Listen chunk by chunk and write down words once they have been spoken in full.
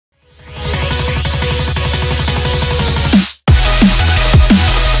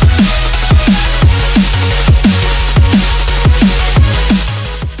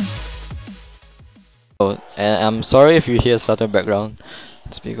Oh, and I'm sorry if you hear stutter background.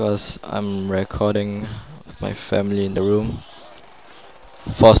 It's because I'm recording with my family in the room.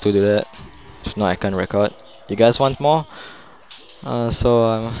 Forced to do that. If not, I can't record. You guys want more? So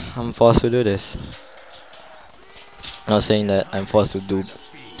I'm forced to do this. Not saying that I'm forced to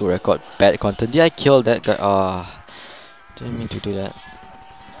record bad content. Did I kill that guy? Didn't mean to do that.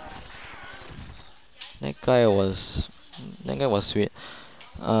 That guy was that guy was sweet.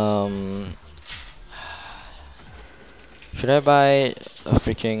 Um, should I buy a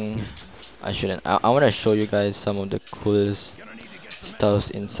freaking? I shouldn't. I want to show you guys some of the coolest stuffs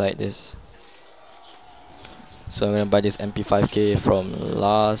inside this. So I'm gonna buy this MP5K from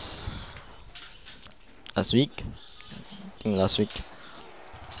last week. I think last week.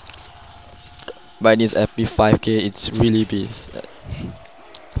 Buy this MP5K. It's really beast.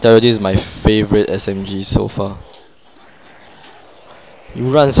 Tell you, this is my favorite SMG so far. You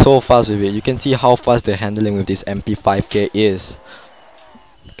run so fast with it. You can see how fast the handling with this MP5K is.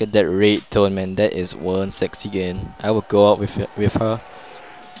 Look at that rate tone, man. That is one sexy game. I will go out with her,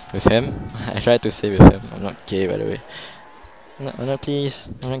 with him. I tried to say with him. I'm not gay, by the way. No, no, please.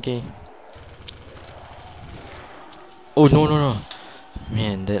 I'm not gay. Oh no, no, no.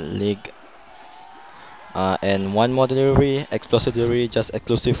 Man, that leg. And one more delivery, explosive delivery, just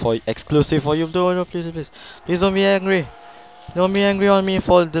exclusive for you. No, no, please, please, please don't be angry. Don't be angry on me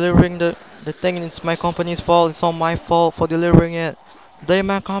for delivering the thing. It's my company's fault. It's not my fault for delivering it. They're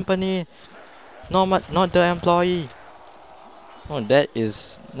my company, not the employee. Oh, that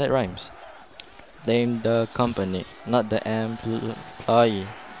rhymes. Blame the company, not the employee.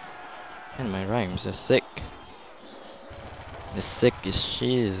 And my rhymes are sick. The sick is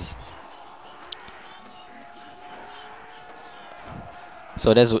cheese.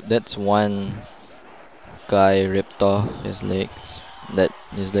 So that's one guy ripped off his legs. That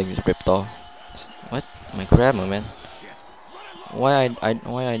his leg is ripped off. What? My grammar, man. Why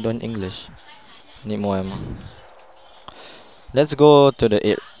I don't English? Need more ammo. Let's go to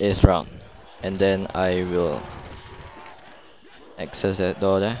the eighth round, and then I will access that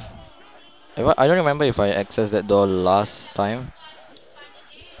door there. I don't remember if I accessed that door last time.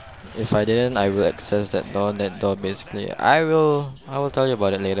 If I didn't, I will access that door. That door basically, I will tell you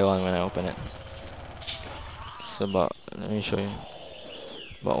about it later on when I open it. It's about, let me show you,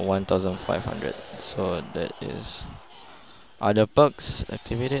 about 1,500. So that is, are the perks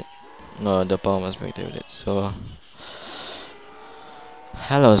activated? No, the power must be activated. So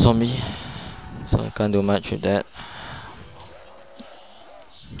hello zombie. So I can't do much with that.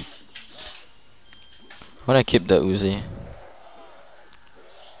 I wanna keep the Uzi.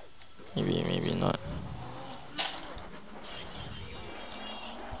 Maybe not.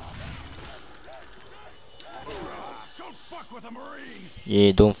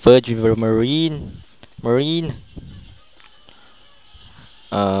 Yeah, don't fudge with a marine. Marine.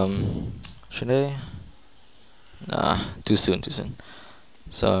 Should I? Nah, too soon, too soon.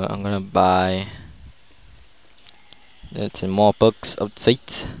 So I'm gonna buy. That's more perks outside.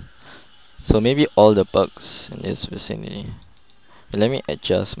 So maybe all the perks in this vicinity. Let me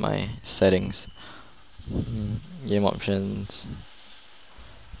adjust my settings. Game options.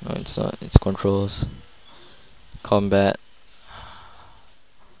 No, it's not. It's controls. Combat.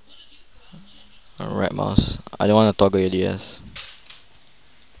 Right mouse. I don't want to toggle ADS.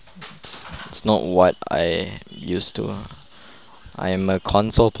 It's not what I used to. I am a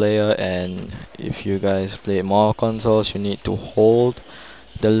console player, and if you guys play more consoles, you need to hold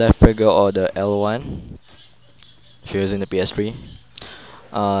the left trigger or the L1 if you're using the PS3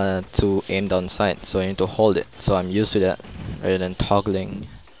 to aim down sight. So you need to hold it. So I'm used to that rather than toggling.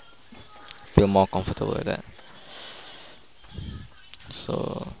 Feel more comfortable with that.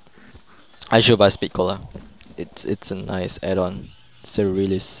 So I should buy Speed Cola. It's a nice add-on. It's a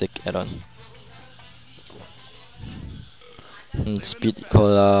really sick add-on. Speed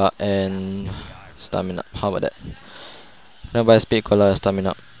Cola and Stamina. How about that? I'm gonna buy Speed Cola and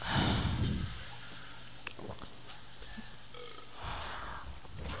Stamina.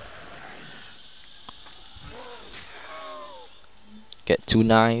 Get 2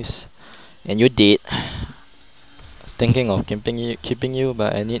 knives, and you're dead. Thinking of keeping you,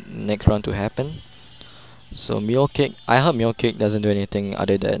 but I need next round to happen. So Mule Kick. I heard Mule Kick doesn't do anything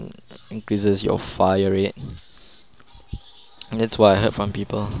other than increases your fire rate. That's what I heard from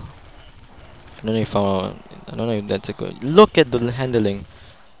people. I don't know if that's a good. Look at the handling.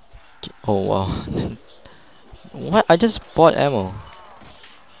 Oh wow. What? I just bought ammo.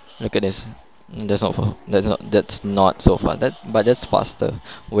 Look at this. That's not so fast. But that's faster.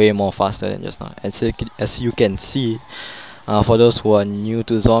 Way more faster than just now. As you can see, for those who are new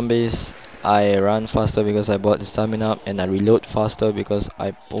to zombies, I run faster because I bought the stamina up, and I reload faster because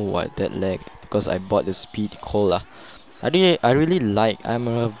oh what that lag because I bought the speed cola. I'm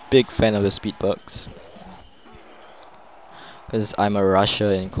a big fan of the speed perks because I'm a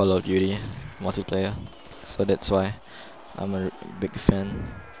rusher in Call of Duty multiplayer, so that's why I'm a big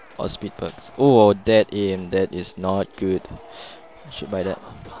fan of speed perks. Oh, that aim, that is not good. I should buy that.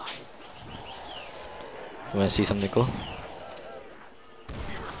 You wanna see something cool?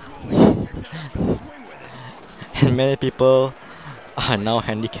 And many people are now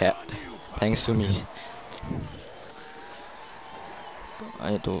handicapped thanks to me.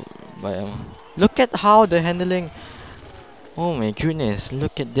 I need to buy ammo. Look at how the handling. Oh my goodness,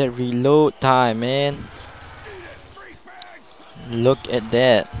 look at that reload time, man. Look at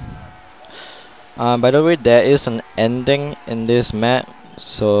that. By the way, there is an ending in this map,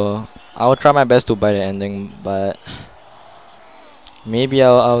 so I'll try my best to buy the ending, but maybe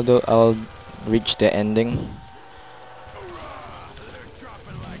I'll reach the ending.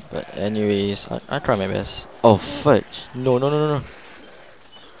 But anyways, I try my best. Oh fudge! No no no no no!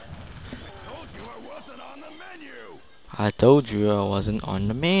 I told you I wasn't on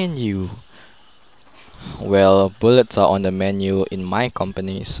the menu. Well, bullets are on the menu in my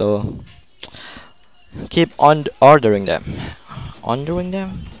company, so keep on ordering them. Ordering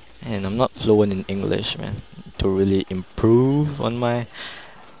them? And I'm not fluent in English, man. To really improve on my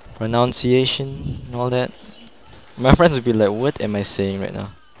pronunciation and all that. My friends would be like, what am I saying right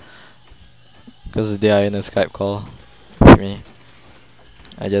now? Because they are in a Skype call with me.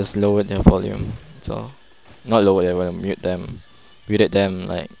 I just lowered their volume. So, not lowered their volume, mute them. Muted them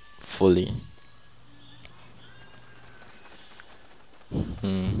like fully.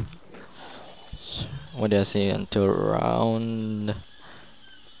 Hmm. What did I say? Until round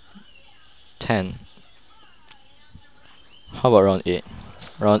 10. How about round 8?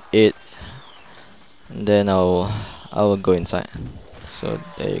 Round 8. And then I will go inside. So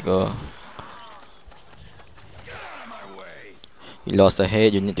there you go. You lost a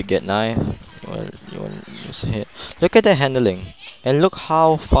head, you need to get knife. You want to use a head. Look at the handling. And look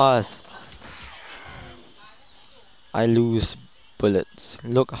how fast I lose bullets.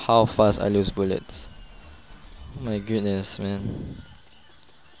 Look how fast I lose bullets. Oh my goodness, man.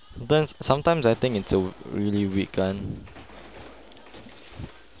 Sometimes I think it's a really weak gun.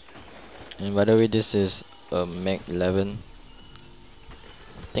 And by the way, this is a Mag 11.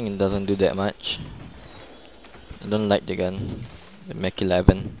 I think it doesn't do that much. I don't like the gun, the Mag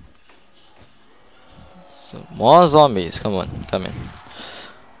 11. So more zombies, come on, come in.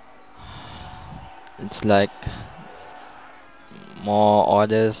 It's like more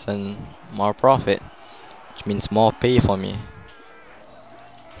orders and more profit, which means more pay for me.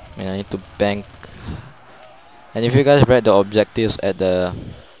 I mean, I need to bank. And if you guys read the objectives at the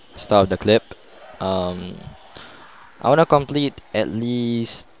start of the clip, I wanna complete at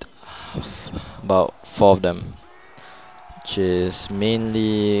least about 4 of them, which is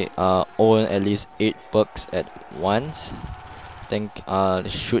mainly own at least 8 perks at once. I think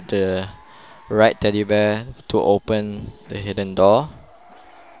shoot the right teddy bear to open the hidden door,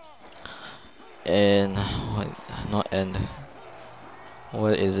 and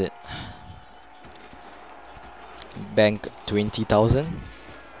what is it? Bank 20,000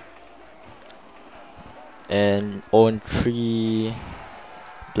 and own 3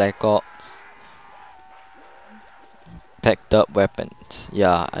 Black Ops packed up weapons.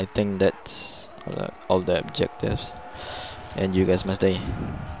 Yeah, I think that's all the objectives. And you guys must stay.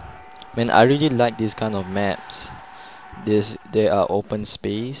 Man, I really like these kind of maps. They are open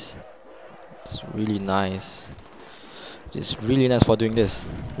space. It's really nice. It's really nice for doing this.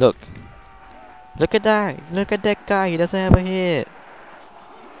 Look. Look at that. Look at that guy. He doesn't have a head.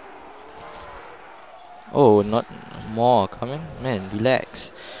 Oh, not more coming? Man,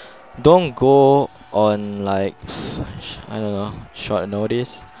 relax. Don't go on like I don't know, short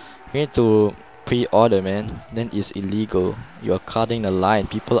notice. You need to pre-order, man. Then it's illegal. You're cutting the line.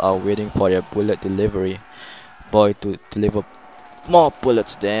 People are waiting for their bullet delivery boy to deliver more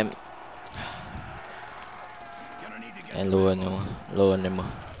bullets, damn. And lower ammo, lower ammo,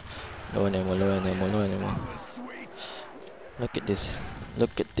 lower ammo, lower ammo, lower ammo. Look at this.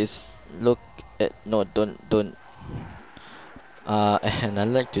 Look at this. Look at no, don't. And I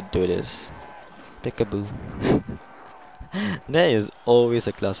like to do this. Peekaboo. That is always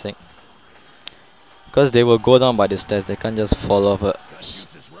a classic. Because they will go down by the stairs, they can't just fall off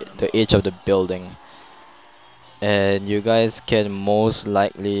the edge of the building. And you guys can most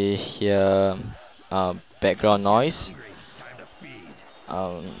likely hear background noise.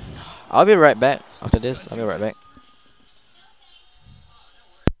 I'll be right back after this. I'll be right back.